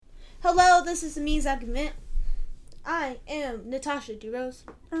Hello, this is the Miyazaki Minute. I am Natasha DeRose.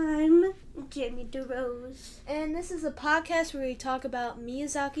 I'm Jamie DeRose. And this is a podcast where we talk about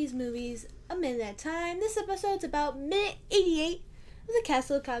Miyazaki's movies a minute at a time. This episode's about minute 88 of the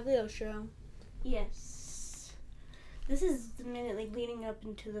Castle of Cagliostro. Yes. This is the minute leading up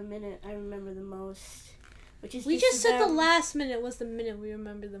into the minute I remember the most. Which is We just said the last minute was the minute we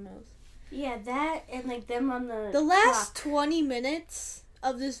remember the most. Yeah, that and them on the The last clock. 20 minutes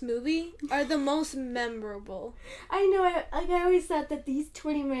of this movie are the most memorable. I know, I always thought that these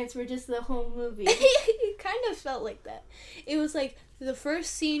 20 minutes were just the whole movie. It kind of felt like that. It was like the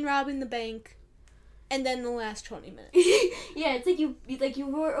first scene robbing the bank, and then the last 20 minutes. Yeah, it's like you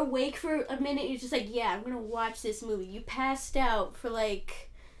were awake for a minute, you're just like, yeah, I'm gonna watch this movie. You passed out for I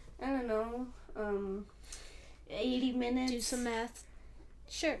don't know, 80 minutes. Do some math.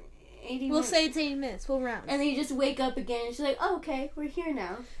 Sure. 80 We'll minutes. say it's 80 minutes. We'll round. And then you just wake up again and she's like, oh, okay, we're here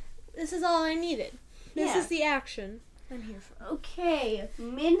now. This is all I needed. This Yeah. is the action I'm here for. Okay,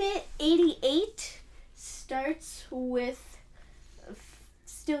 minute 88 starts with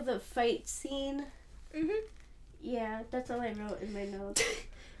still the fight scene. Mm-hmm. Yeah, that's all I wrote in my notes.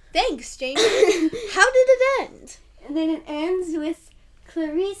 Thanks, Jamie. How did it end? And then it ends with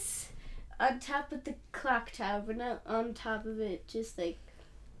Clarice on top of the clock tower, but not on top of it, just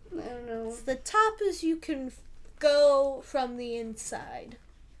I don't know. It's the top as you can go from the inside.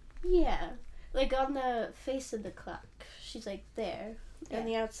 Yeah, on the face of the clock. She's there, on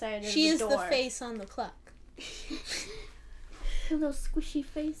the outside of She the is door. the face on the clock. Her little squishy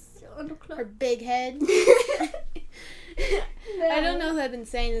face on the clock. Her big head. I don't know if I've been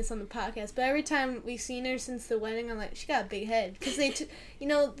saying this on the podcast, but every time we've seen her since the wedding, I'm like, she got a big head. Because the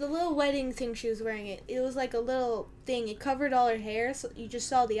little wedding thing she was wearing, it was like a little thing. It covered all her hair, so you just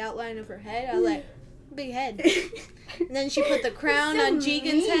saw the outline of her head. I was like, big head. And then she put the crown So on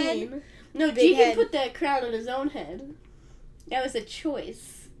Jigen's head. mean. No, Big Jigen head. put that crown on his own head. That was a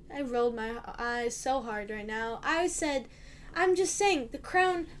choice. I rolled my eyes so hard right now. I said, I'm just saying, the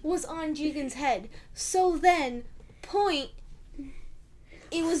crown was on Jigen's head. So then,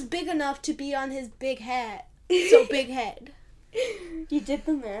 it was big enough to be on his big hat. So big head. You did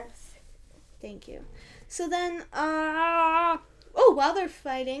the math. Thank you. So then, while they're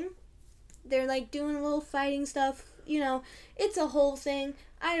fighting, they're doing a little fighting stuff. It's a whole thing.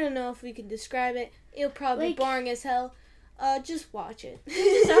 I don't know if we can describe it. It'll probably be boring as hell. Just watch it.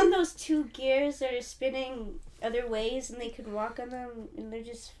 It's on those two gears that are spinning other ways and they can walk on them and they're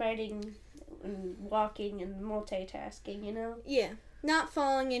just fighting and walking and multitasking, Yeah. Not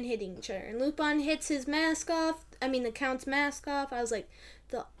falling and hitting each other. And Lupin hits his mask off. The Count's mask off. I was like,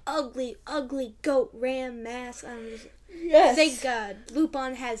 the ugly, ugly goat ram mask. Yes. Thank God.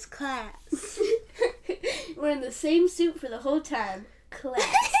 Lupin has class. We're in the same suit for the whole time.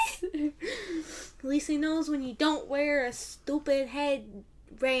 Class. At least he knows when you don't wear a stupid head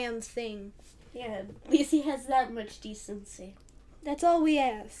ram thing. Yeah, at least he has that much decency. That's all we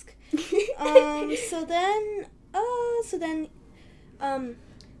ask. So then,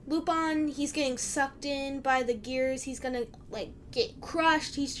 Lupin, he's getting sucked in by the gears. He's gonna, get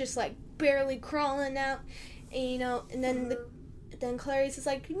crushed. He's just, barely crawling out. And, and then Clarice is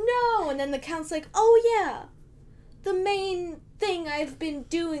like, no! And then the Count's like, oh, yeah! The main thing I've been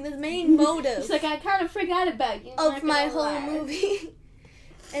doing, the main motive. He's like, I kind of forgot about you. Of my whole movie.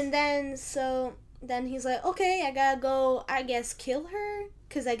 And then, then he's like, okay, I gotta go, I guess, kill her?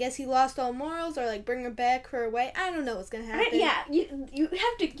 Because I guess he lost all morals, or, bring her back her way. I don't know what's gonna happen. Yeah, you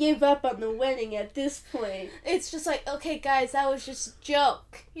have to give up on the wedding at this point. It's just okay, guys, that was just a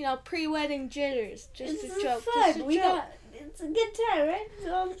joke. Pre-wedding jitters. Just This a is joke. fun. Just a joke. It's a good time, right? It's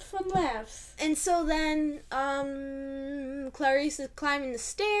all fun laughs. And so then, Clarice is climbing the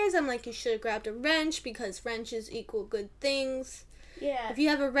stairs. I'm like, you should have grabbed a wrench, because wrenches equal good things. Yeah. If you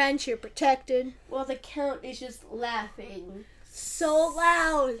have a wrench, you're protected. Well, the Count is just laughing. So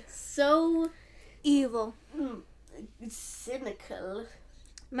loud. So Evil. cynical.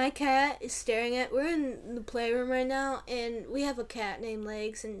 My cat is staring at... We're in the playroom right now, and we have a cat named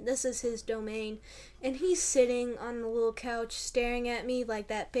Legs, and this is his domain. And he's sitting on the little couch staring at me like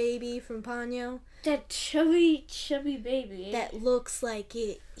that baby from Ponyo. That chubby baby. That looks like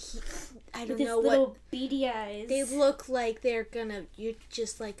it... I don't With know his what... little beady eyes. They look like they're gonna... You're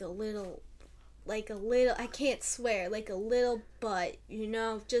just like a little... I can't swear. Like a little butt,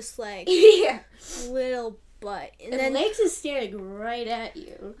 Just yeah. little butt. And then Legs is staring right at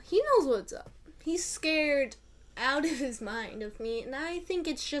you. He knows what's up. He's scared out of his mind of me, and I think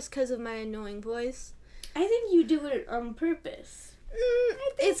it's just because of my annoying voice. I think you do it on purpose.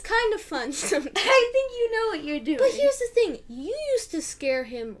 It's kind of fun sometimes. I think you know what you're doing. But here's the thing. You used to scare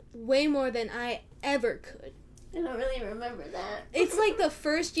him way more than I ever could. I don't really remember that. It's like the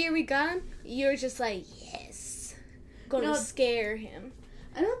first year we got him, you were just like, yes. Gonna scare him.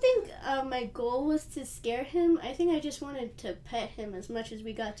 I don't think my goal was to scare him. I think I just wanted to pet him as much as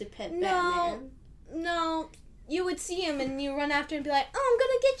we got to pet Batman. No. You would see him and you run after him and be like, oh, I'm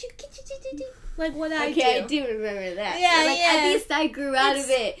gonna get you. Like what I do. Okay, I do remember that. Yeah, like, yeah. At least I grew out of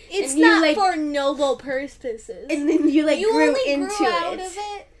it. It's and not you, for noble purposes. And then you grew into out it. of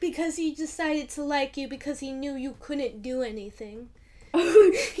it because he decided to like you because he knew you couldn't do anything.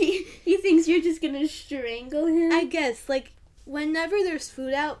 he thinks you're just gonna strangle him? I guess, like, whenever there's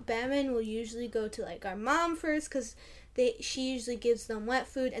food out, Batman will usually go to, like, our mom first because she usually gives them wet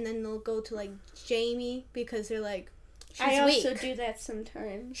food, and then they'll go to, like, Jamie because they're like, she's weak. I also do that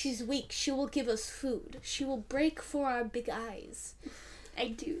sometimes. She's weak. She will give us food. She will break for our big eyes. I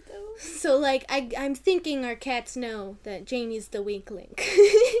do, though. So, like, I'm thinking our cats know that Jamie's the weak link.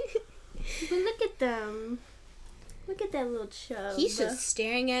 But look at them. Look at that little chub. He's just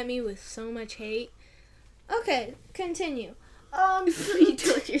staring at me with so much hate. Okay, continue. You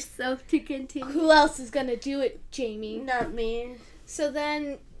told yourself to continue. Who else is gonna do it, Jamie? Not me. So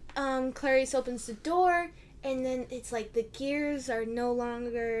then, Clarice opens the door, and then it's like the gears are no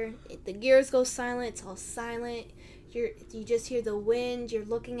longer. The gears go silent. It's all silent. You just hear the wind. You're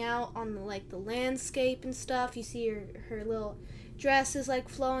looking out on the landscape and stuff. You see her little dress is like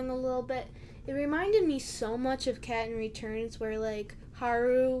flowing a little bit. It reminded me so much of Cat in Returns, where like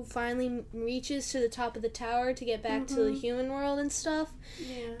Haru finally reaches to the top of the tower to get back to the human world and stuff.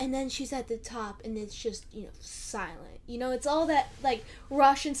 Yeah. And then she's at the top and it's just, silent. It's all that like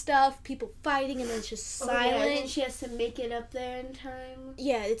rush and stuff, people fighting, and then it's just silent. Yeah, and then she has to make it up there in time.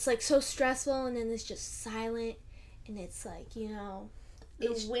 Yeah, it's like so stressful, and then it's just silent, and it's like, the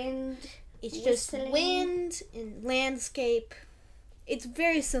wind. It's whistling. Just wind and landscape. It's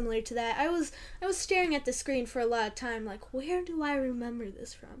very similar to that. I was staring at the screen for a lot of time, like, where do I remember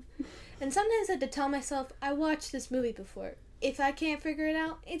this from? And sometimes I had to tell myself, I watched this movie before. If I can't figure it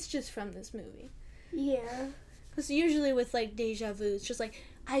out, it's just from this movie. Yeah. Because usually with, like, deja vu, it's just like,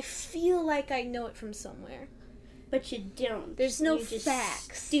 I feel like I know it from somewhere. But you don't. There's no You're just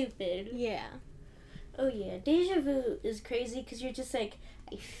facts. Stupid. Yeah. Oh, yeah. Deja vu is crazy because you're just like,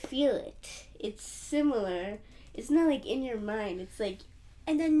 I feel it. It's similar. It's not like in your mind. It's like...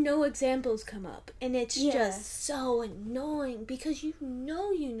 And then no examples come up. And it's just so annoying because you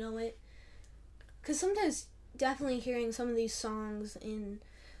know it. Because sometimes definitely hearing some of these songs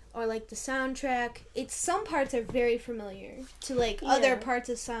or like the soundtrack, some parts are very familiar to like other parts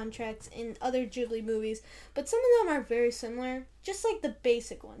of soundtracks in other Ghibli movies. But some of them are very similar. Just like the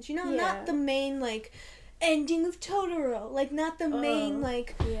basic ones. Not the main like... ending of Totoro, like not the main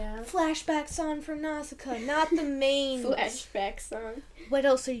flashback song from Nausicaa, not the main flashback song. What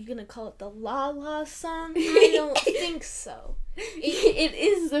else are you gonna call it? The La La song? I don't think so. It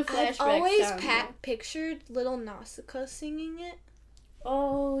is the flashback song. I've always pictured little Nausicaa singing it.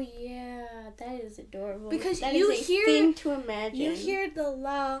 Oh yeah, that is adorable. Because that you is a hear thing to imagine. You hear the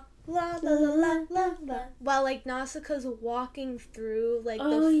la la la la la la la while like Nausicaa's walking through like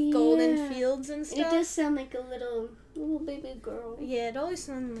the golden fields and stuff. It does sound like a little baby girl. Yeah, it always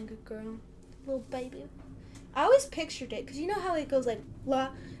sounded like a girl, little baby. I always pictured it because you know how it goes like la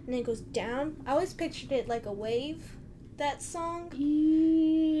and then it goes down. I always pictured it like a wave. That song.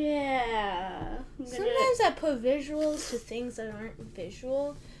 Yeah. Sometimes I put visuals to things that aren't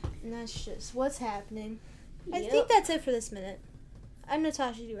visual, and that's just what's happening. Yep. I think that's it for this minute. I'm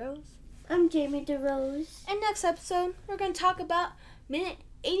Natasha DeRose. I'm Jamie DeRose. And next episode, we're going to talk about minute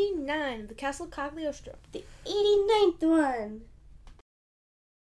 89 of the Castle Cagliostro. The 89th one.